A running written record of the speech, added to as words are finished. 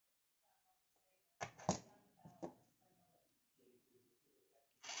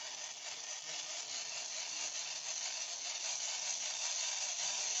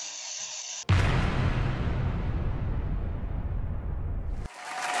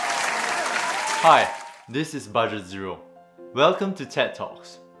Hi, this is Budget Zero. Welcome to TED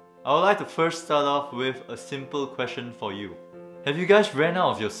Talks. I would like to first start off with a simple question for you. Have you guys ran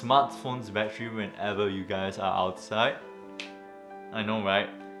out of your smartphone's battery whenever you guys are outside? I know, right?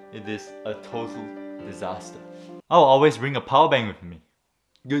 It is a total disaster. I'll always bring a power bank with me.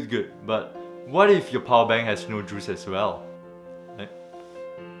 Good, but what if your power bank has no juice as well?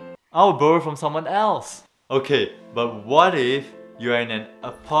 I'll borrow from someone else. Okay, but what if you are in an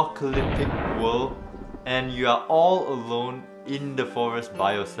apocalyptic world and you are all alone in the forest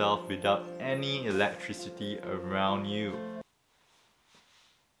by yourself without any electricity around you?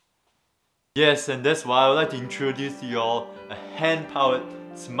 Yes, and that's why I would like to introduce to you all a hand-powered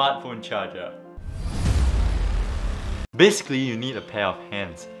smartphone charger. Basically, you need a pair of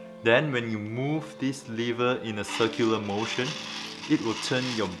hands. Then when you move this lever in a circular motion, it will turn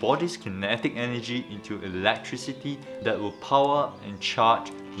your body's kinetic energy into electricity that will power and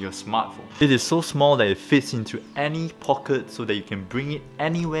charge your smartphone. It is so small that it fits into any pocket so that you can bring it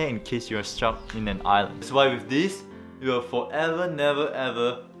anywhere in case you are stuck in an island. That's why with this, you will forever never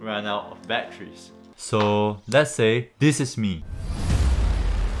ever run out of batteries. So let's say this is me.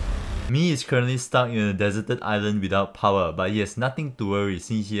 Me is currently stuck in a deserted island without power, but he has nothing to worry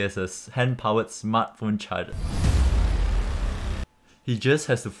since he has a hand-powered smartphone charger. He just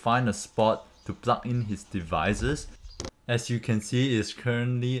has to find a spot to plug in his devices. As you can see, it is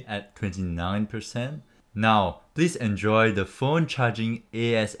currently at 29%. Now, please enjoy the phone charging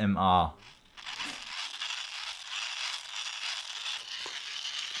ASMR.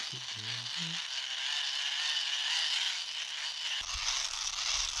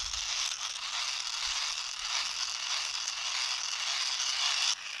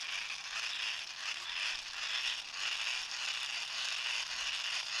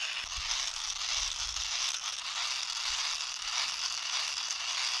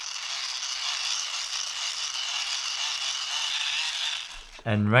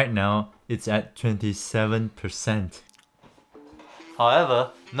 And right now, it's at 27%.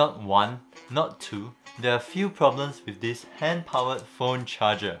 However, not one, not two, there are a few problems with this hand-powered phone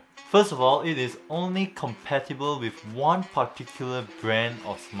charger. First of all, it is only compatible with one particular brand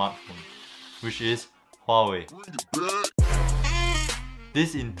of smartphone, which is Huawei.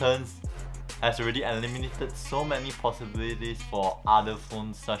 This in turn has already eliminated so many possibilities for other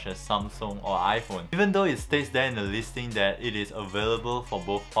phones such as Samsung or iPhone. Even though it states there in the listing that it is available for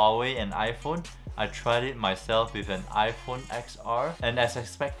both Huawei and iPhone, I tried it myself with an iPhone XR, and as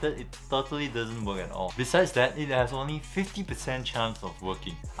expected, it totally doesn't work at all. Besides that, it has only 50% chance of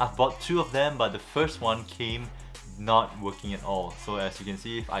working. I've bought two of them, but the first one came not working at all. So as you can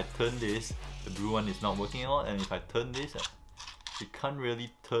see, if I turn this, the blue one is not working at all, and if I turn this, it can't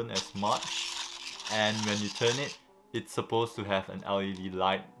really turn as much. And when you turn it, it's supposed to have an LED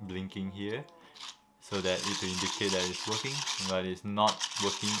light blinking here so that it will indicate that it's working, but it's not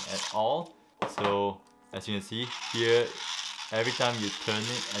working at all. So as you can see here, every time you turn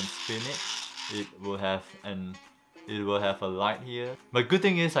it and spin it, it will have a light here. But good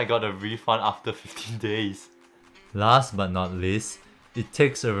thing is I got a refund after 15 days. Last but not least, it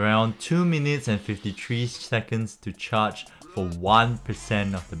takes around 2 minutes and 53 seconds to charge for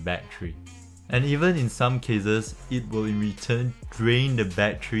 1% of the battery. And even in some cases, it will in return drain the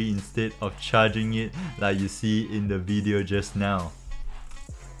battery instead of charging it like you see in the video just now.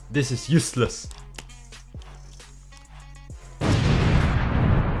 This is useless.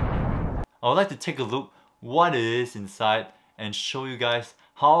 I would like to take a look what it is inside and show you guys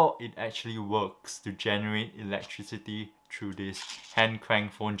how it actually works to generate electricity through this hand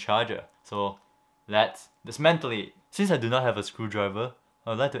crank phone charger. So let's dismantle it. Since I do not have a screwdriver, I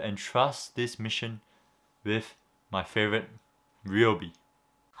would like to entrust this mission with my favorite Ryobi.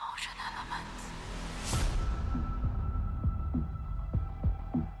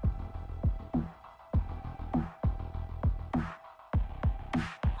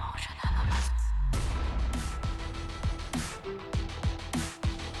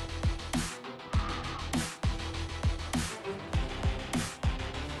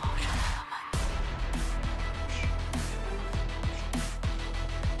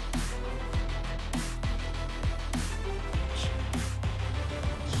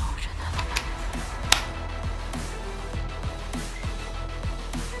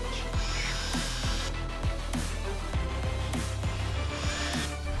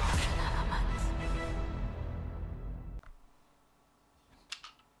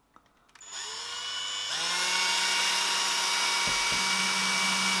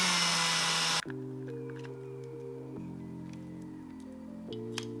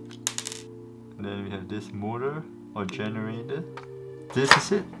 Then we have this motor or generator. This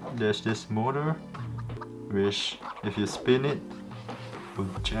is it. there's this motor which, if you spin it, will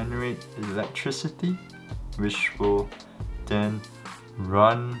generate electricity, which will then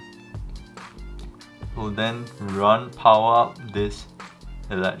power up this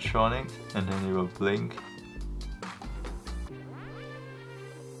electronics, and then it will blink.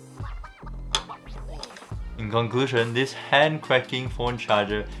 In conclusion, this hand-cracking phone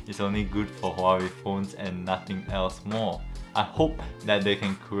charger is only good for Huawei phones and nothing else more. I hope that they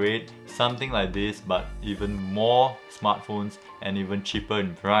can create something like this, but even more smartphones and even cheaper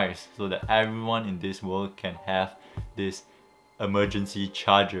in price, so that everyone in this world can have this emergency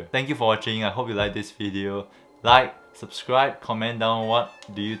charger. Thank you for watching. I hope you like this video. Like, subscribe, comment down what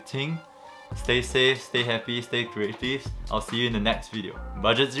do you think. Stay safe, stay happy, stay creative. I'll see you in the next video.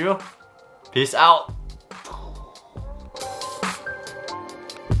 Budget Zero, peace out!